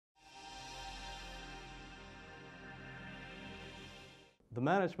The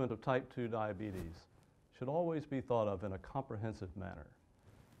management of type 2 diabetes should always be thought of in a comprehensive manner.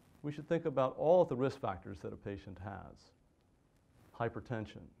 We should think about all of the risk factors that a patient has: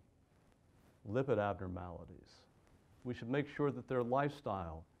 hypertension, lipid abnormalities. We should make sure that their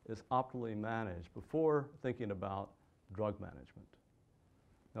lifestyle is optimally managed before thinking about drug management.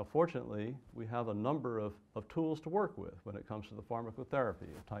 Now, fortunately, we have a number of tools to work with when it comes to the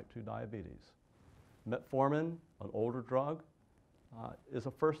pharmacotherapy of type 2 diabetes. Metformin, an older drug, is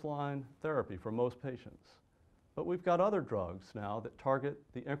a first-line therapy for most patients. But we've got other drugs now that target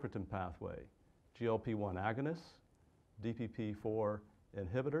the incretin pathway: GLP-1 agonists, DPP-4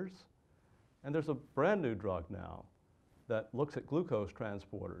 inhibitors, and there's a brand new drug now that looks at glucose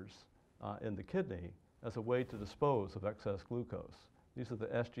transporters in the kidney as a way to dispose of excess glucose. These are the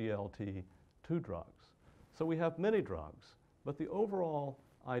SGLT2 drugs. So we have many drugs, but the overall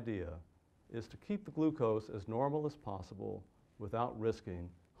idea is to keep the glucose as normal as possible without risking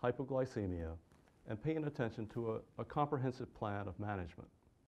hypoglycemia and paying attention to a comprehensive plan of management.